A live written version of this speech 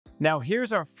Now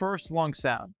here's our first lung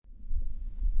sound.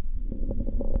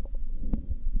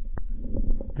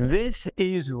 This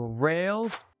is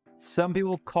rails. Some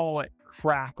people call it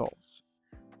crackles.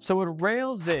 So what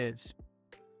rails is,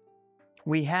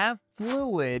 we have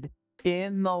fluid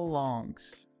in the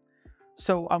lungs.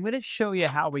 So I'm going to show you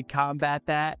how we combat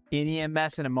that in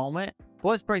EMS in a moment. But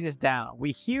let's break this down.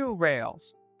 We hear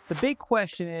rails. The big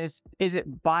question is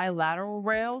it bilateral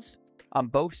rails on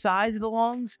both sides of the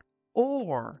lungs,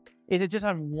 or is it just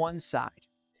on one side?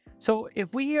 So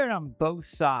if we hear it on both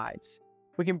sides,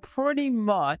 we can pretty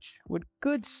much, with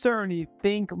good certainty,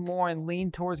 think more and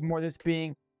lean towards more this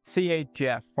being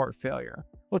CHF, heart failure.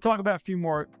 We'll talk about a few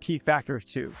more key factors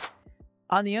too.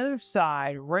 On the other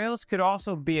side, rails could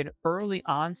also be an early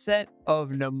onset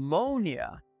of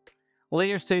pneumonia.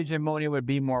 Later stage pneumonia would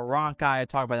be more rhonchi. I'll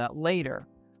talk about that later.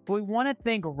 But we want to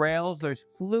think rails, there's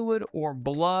fluid or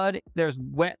blood, there's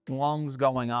wet lungs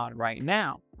going on right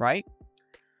now, right?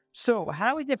 So how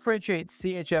do we differentiate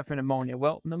CHF and pneumonia?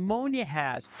 Well, pneumonia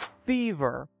has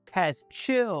fever, has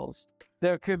chills.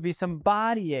 There could be some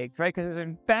body aches, right? Because there's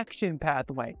an infection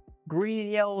pathway. Green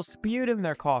and yellow sputum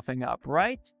they're coughing up,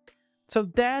 right? So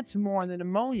that's more on the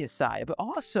pneumonia side. But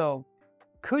also,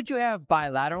 could you have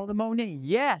bilateral pneumonia?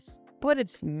 Yes, but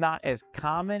it's not as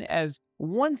common as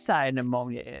one-sided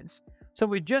pneumonia is. So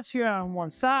we just hear on one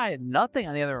side, nothing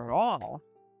on the other at all.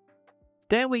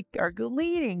 Then we are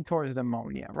leaning towards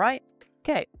pneumonia, right?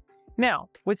 Okay. Now,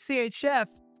 with CHF,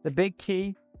 the big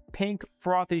key, pink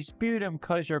frothy sputum,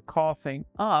 because you're coughing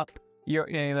up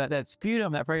that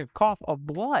sputum, that rate of cough of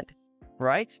blood,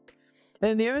 right?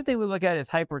 And the other thing we look at is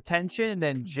hypertension and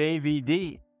then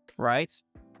JVD, right?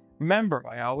 Remember,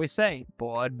 I always say,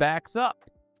 blood backs up,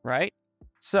 right?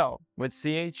 So with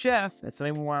CHF, that's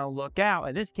something we want to look out.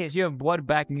 In this case, you have blood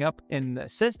backing up in the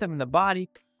system, in the body.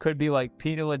 Could be like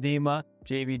pedal edema,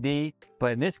 JVD,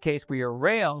 but in this case, we are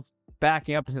rails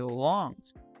backing up into the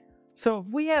lungs. So if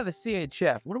we have a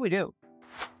CHF, what do?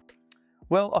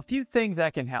 Well, a few things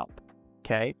that can help,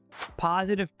 okay?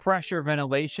 Positive pressure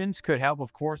ventilations could help,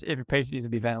 of course, if your patient needs to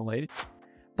be ventilated.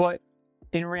 But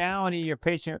in reality, your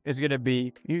patient is going to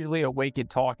be usually awake and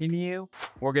talking to you.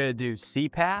 We're going to do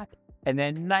CPAP and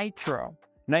then nitro.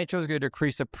 Nitro is going to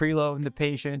decrease the preload in the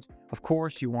patient. Of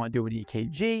course, you want to do an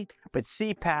EKG, but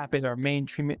CPAP is our main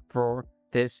treatment for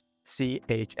this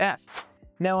CHF.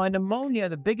 Now, on pneumonia,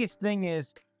 the biggest thing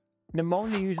is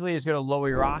pneumonia usually is going to lower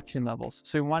your oxygen levels.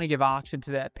 So we want to give oxygen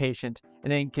to that patient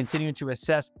and then continue to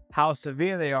assess how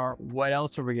severe they are. What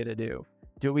else are we going to do?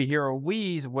 Do we hear a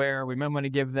wheeze where we might want to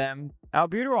give them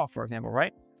albuterol, for example,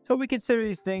 right? So we consider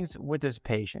these things with this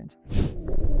patient.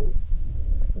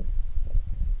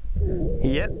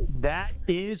 Yep, that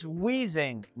is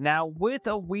wheezing. Now, with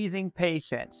a wheezing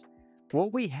patient,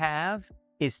 what we have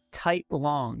is tight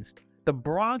lungs. The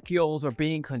bronchioles are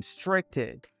being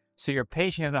constricted, so your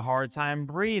patient has a hard time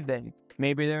breathing.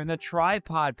 Maybe they're in the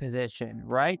tripod position,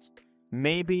 right?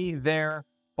 Maybe they're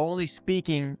only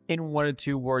speaking in 1 or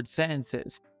 2 word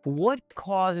sentences. What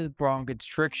causes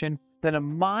bronchoconstriction? The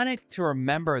mnemonic to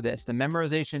remember this, the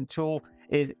memorization tool,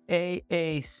 is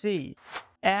AAC,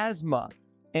 asthma,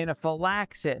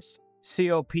 anaphylaxis,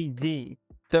 COPD.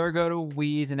 They're going to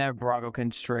wheeze and have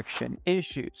bronchoconstriction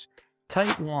issues.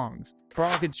 Tight lungs,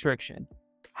 bronchoconstriction.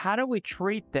 How do we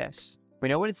treat this? We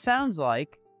know what it sounds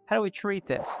like. How do we treat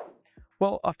this?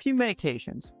 Well, a few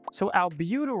medications. So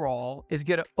albuterol is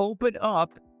going to open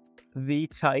up the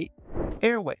tight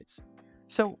airways.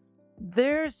 So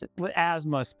there's, with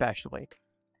asthma especially,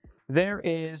 there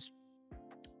is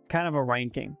kind of a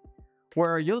ranking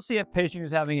where you'll see a patient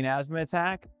who's having an asthma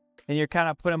attack and you're kind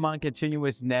of put them on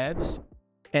continuous nebs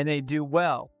and they do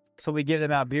well. So we give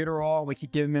them albuterol, we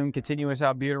keep giving them continuous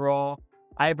albuterol.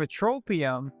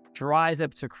 Ipratropium dries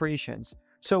up secretions.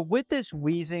 So with this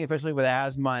wheezing, especially with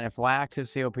asthma,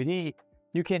 anaphylaxis, COPD,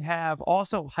 you can have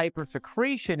also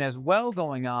hypersecretion as well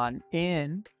going on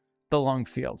in the lung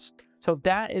fields. So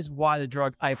that is why the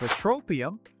drug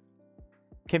ipratropium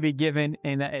can be given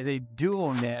as a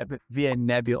dual neb via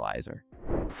nebulizer.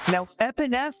 Now,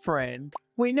 epinephrine,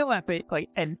 we know an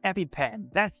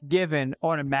EpiPen, that's given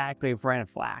automatically for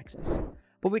anaphylaxis.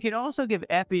 But we can also give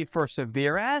epi for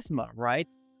severe asthma, right?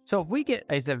 So if we get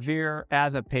a severe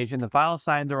asthma patient, the vital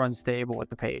signs are unstable with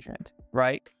the patient,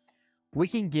 right? We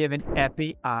can give an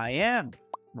epi-IM,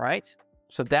 right?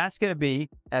 So that's going to be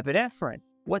epinephrine.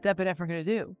 What's epinephrine going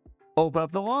to do? Open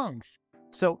up the lungs.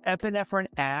 So epinephrine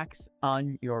acts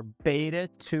on your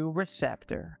beta-2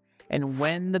 receptor. And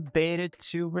when the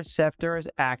beta-2 receptor is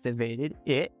activated,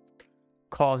 it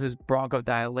causes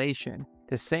bronchodilation.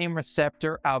 The same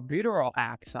receptor albuterol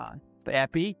acts on. The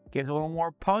epi gives a little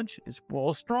more punch, it's a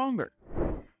little stronger.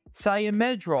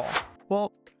 Salumedrol.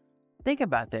 Well, think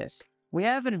about this. We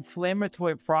have an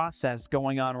inflammatory process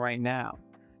going on right now.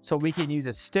 So we can use a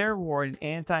steroid, an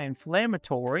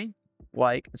anti-inflammatory,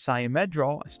 like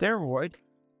Salumedrol, a steroid,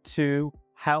 to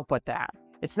help with that.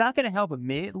 It's not going to help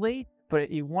immediately, but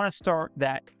you want to start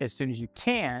that as soon as you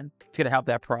can. It's going to help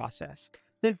that process.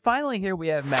 Then finally here we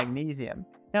have magnesium.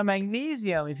 Now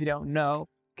magnesium, if you don't know,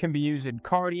 can be used in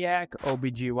cardiac,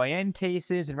 OBGYN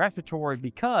cases, and respiratory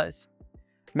because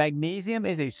magnesium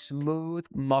is a smooth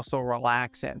muscle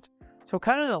relaxant. So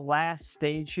kind of the last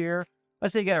stage here,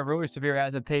 let's say you got a really severe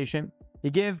asthma patient, you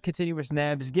give continuous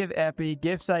NEBs, give epi,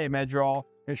 give Salumedrol,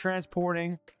 you're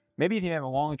transporting, maybe if you have a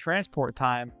long transport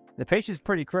time, the patient's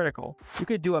pretty critical. You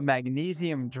could do a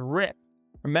magnesium drip.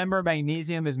 Remember,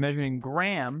 magnesium is measured in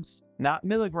grams, not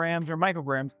milligrams or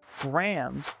micrograms,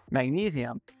 grams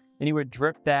magnesium. And you would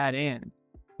drip that in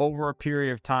over a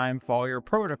period of time, follow your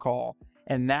protocol,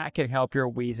 and that can help your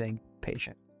wheezing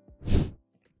patient.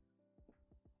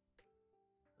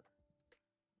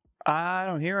 I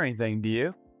don't hear anything, do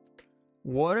you?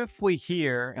 What if we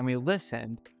hear and we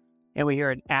listen and we hear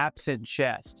an absent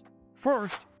chest?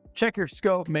 First, check your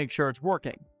scope, make sure it's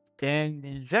working. And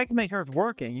you check to make sure it's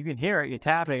working. You can hear it, you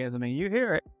tap it against something, you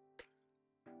hear it.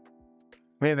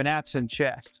 We have an absent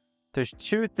chest. There's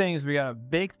two things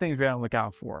big things we gotta look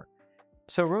out for.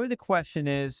 So really the question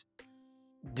is,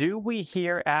 do we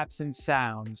hear absent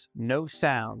sounds, no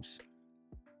sounds,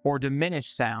 or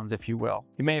diminished sounds, if you will?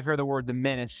 You may have heard the word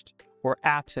diminished or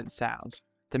absent sounds.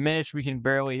 Diminished, we can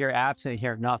barely hear. Absent,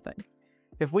 hear nothing.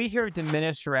 If we hear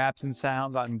diminished or absent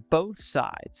sounds on both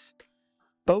sides,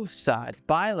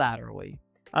 bilaterally,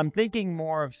 I'm thinking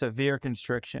more of severe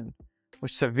constriction,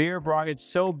 with severe bronchitis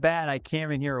so bad I can't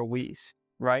even hear a wheeze,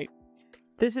 right?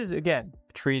 This is, again,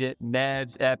 treat it,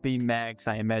 NEBs, epi, mag,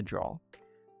 Salumedrol.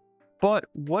 But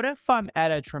what if I'm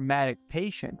at a traumatic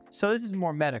patient? So this is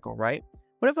more medical, right?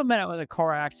 What if I'm at a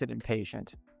car accident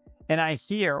patient and I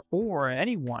hear, or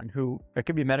anyone who, it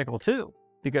could be medical too,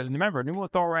 because remember,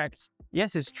 pneumothorax,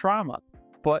 yes, it's trauma,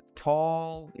 but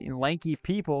tall, lanky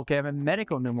people can have a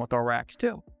medical pneumothorax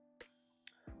too.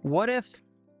 What if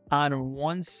on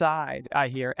one side I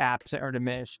hear absent or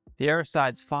diminished, the other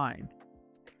side's fine?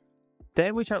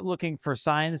 Then we start looking for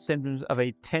signs and symptoms of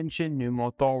a tension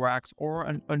pneumothorax or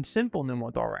a simple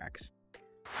pneumothorax.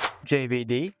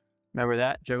 JVD, remember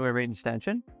that, jugular vein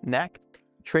distension, neck,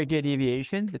 trachea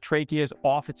deviation, the trachea is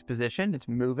off its position, it's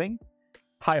moving,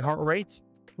 high heart rates,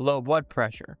 low blood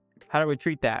pressure. How do we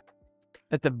treat that?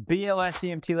 At the BLS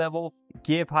EMT level,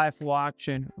 give high flow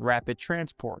oxygen, rapid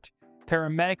transport.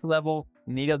 Paramedic level,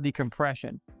 needle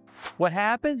decompression. What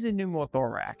happens in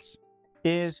pneumothorax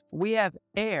is we have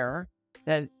air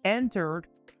that has entered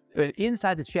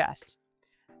inside the chest.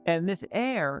 And this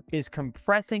air is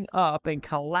compressing up and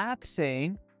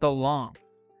collapsing the lung.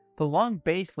 The lung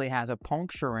basically has a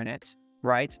puncture in it,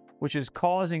 right? Which is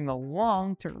causing the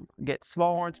lung to get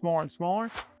smaller and smaller and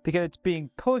smaller because it's being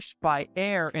pushed by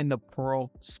air in the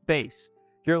pleural space.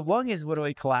 Your lung is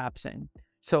literally collapsing.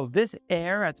 So this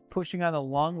air that's pushing on the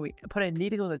lung, we put a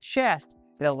needle in the chest,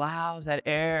 it allows that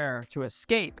air to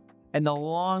escape. And the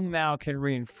lung now can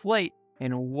reinflate.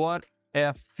 And what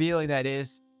a feeling that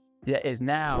is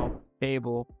now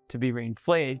able to be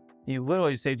reinflated. You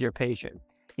literally saved your patient.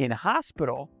 In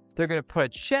hospital, they're going to put a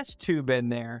chest tube in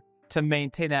there to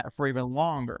maintain that for even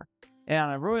longer. And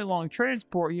on a really long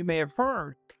transport, you may have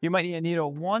heard, you might need a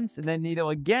needle once and then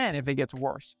needle again if it gets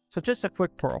worse. So just a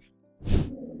quick pearl.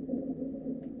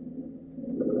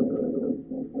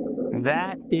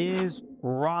 That is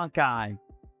rhonchi.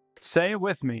 Say it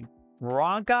with me.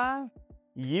 Rhonchi,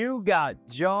 you got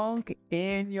junk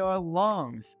in your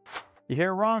lungs. You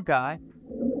hear rhonchi?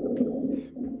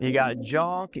 You got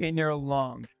junk in your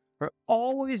lungs. But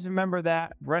always remember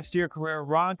that, rest of your career,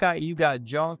 rhonchi, you got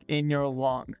junk in your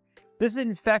lungs. This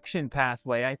infection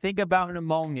pathway, I think about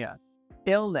pneumonia,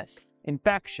 illness,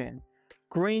 infection,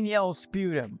 green yellow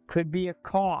sputum, could be a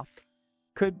cough,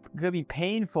 could be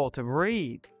painful to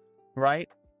breathe, right?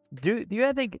 Do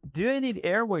you need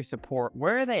airway support?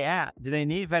 Where are they at? Do they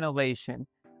need ventilation?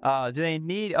 Do they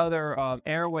need other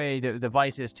airway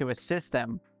devices to assist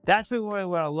them? That's what we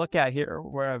want to look at here.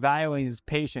 We're evaluating this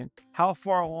patient. How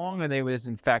far along are they with this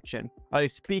infection? Are they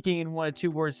speaking in 1 or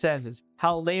 2 word sentences?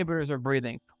 How labored is their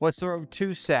breathing? What's their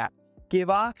O2 sat?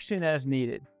 Give oxygen as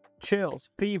needed.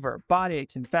 Chills, fever, body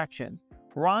aches, infection.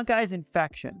 Rhonchi's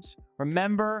infections.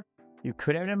 Remember, you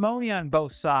could have pneumonia on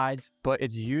both sides, but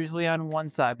it's usually on one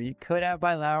side. But you could have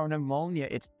bilateral pneumonia.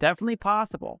 It's definitely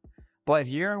possible. But if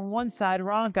you're on one side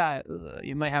rhonchi,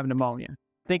 you might have pneumonia.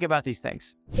 Think about these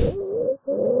things.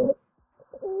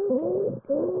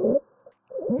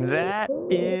 That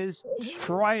is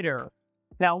stridor.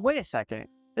 Now, wait a second.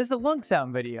 This is the lung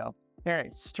sound video. All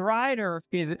right, stridor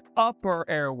is an upper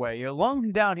airway. Your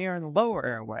lungs down here in the lower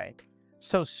airway.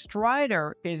 So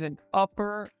stridor is an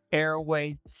upper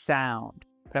airway sound.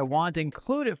 But I want to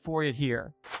include it for you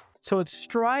here. So it's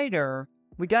stridor.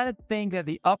 We got to think that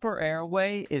the upper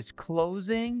airway is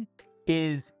closing,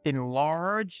 is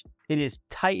enlarged, it is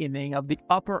tightening of the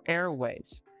upper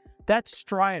airways. That's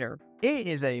stridor. It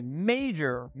is a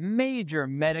major, major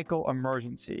medical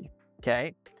emergency.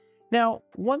 Okay. Now,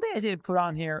 one thing I did put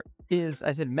on here is,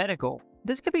 I said medical.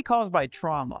 This could be caused by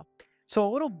trauma. So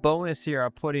a little bonus here I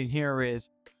put in here is,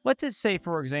 let's just say,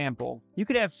 for example, you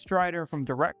could have stridor from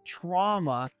direct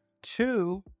trauma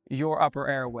to your upper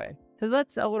airway. So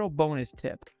that's a little bonus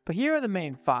tip. But here are the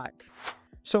main 5.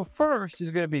 So first is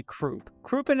going to be croup.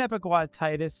 Croup and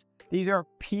epiglottitis, these are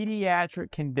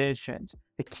pediatric conditions.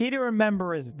 The key to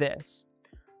remember is this.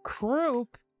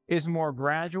 Croup is more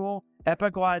gradual.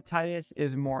 Epiglottitis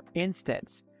is more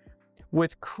instant.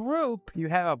 With croup, you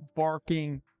have a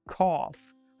barking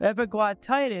cough.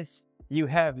 Epiglottitis, you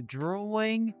have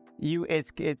drooling.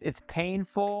 It's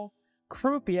painful.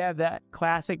 Croup, you have that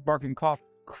classic barking cough.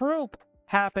 Croup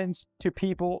happens to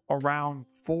people around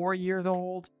 4 years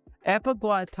old.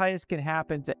 Epiglottitis can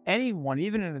happen to anyone,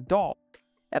 even an adult.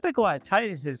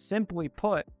 Epiglottitis is, simply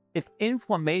put, it's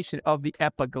inflammation of the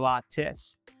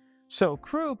epiglottis. So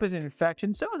croup is an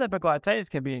infection. So is epiglottitis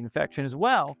can be an infection as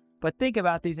well. But think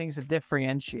about these things to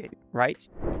differentiate, right?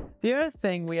 The other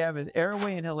thing we have is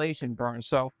airway inhalation burn.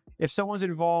 So if someone's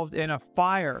involved in a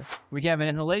fire, we can have an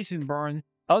inhalation burn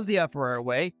of the upper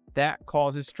airway that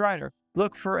causes stridor.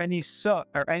 Look for any soot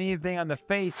or anything on the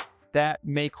face that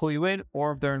may clue you in,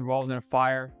 or if they're involved in a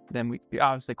fire, then we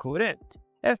obviously clue it in.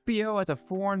 FBO has a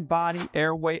foreign body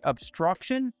airway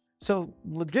obstruction. So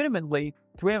legitimately,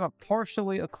 do we have a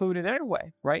partially occluded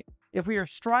airway, right? If we hear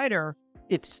stridor,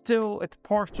 it's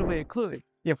partially occluded.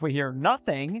 If we hear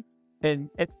nothing and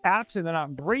it's absent, they're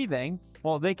not breathing,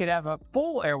 well, they could have a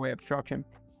full airway obstruction.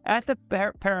 At the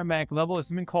paramedic level, it's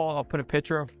something called, I'll put a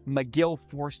picture of McGill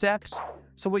forceps.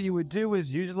 So what you would do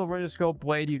is use the laryngoscope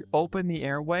blade, you'd open the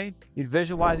airway, you'd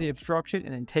visualize the obstruction,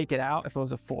 and then take it out if it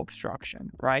was a full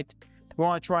obstruction, right? We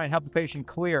want to try and help the patient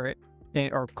clear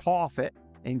it or cough it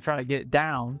and try to get it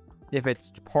down if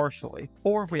it's partially.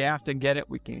 Or if we have to get it,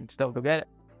 we can still go get it.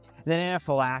 And then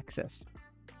anaphylaxis.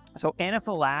 So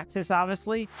anaphylaxis,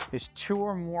 obviously, is 2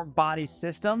 or more body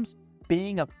systems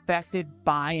being affected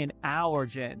by an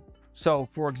allergen. So,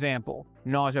 for example,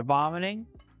 nausea, vomiting,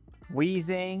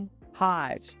 wheezing,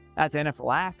 hives. That's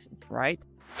anaphylaxis, right?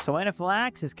 So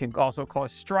anaphylaxis can also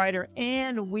cause stridor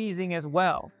and wheezing as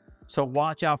well. So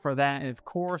watch out for that. And of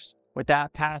course, with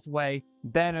that pathway,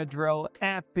 Benadryl,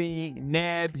 Epi,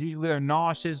 NEBs, usually are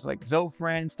nauseous like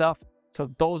Zofran stuff. So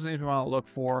those are things we want to look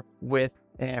for with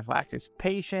anaphylaxis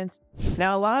patients.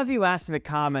 Now, a lot of you asked in the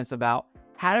comments about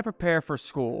how to prepare for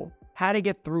school, how to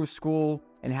get through school,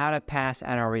 and how to pass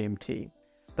NREMT.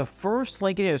 The first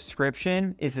link in the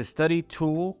description is a study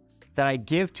tool that I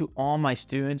give to all my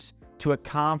students to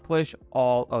accomplish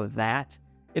all of that.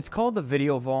 It's called the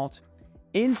Video Vault.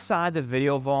 Inside the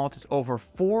Video Vault is over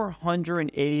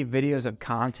 480 videos of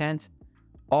content,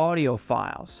 audio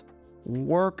files,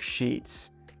 worksheets,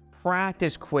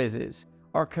 practice quizzes,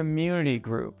 our community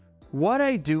group. What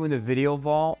I do in the Video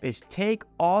Vault is take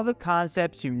all the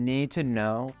concepts you need to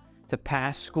know to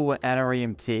pass school at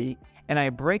NREMT, and I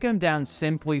break them down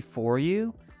simply for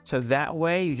you, so that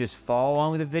way you just follow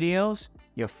along with the videos,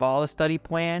 you follow the study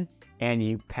plan, and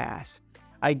you pass.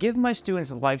 I give my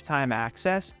students lifetime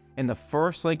access in the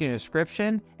first link in the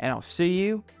description, and I'll see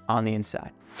you on the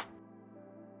inside.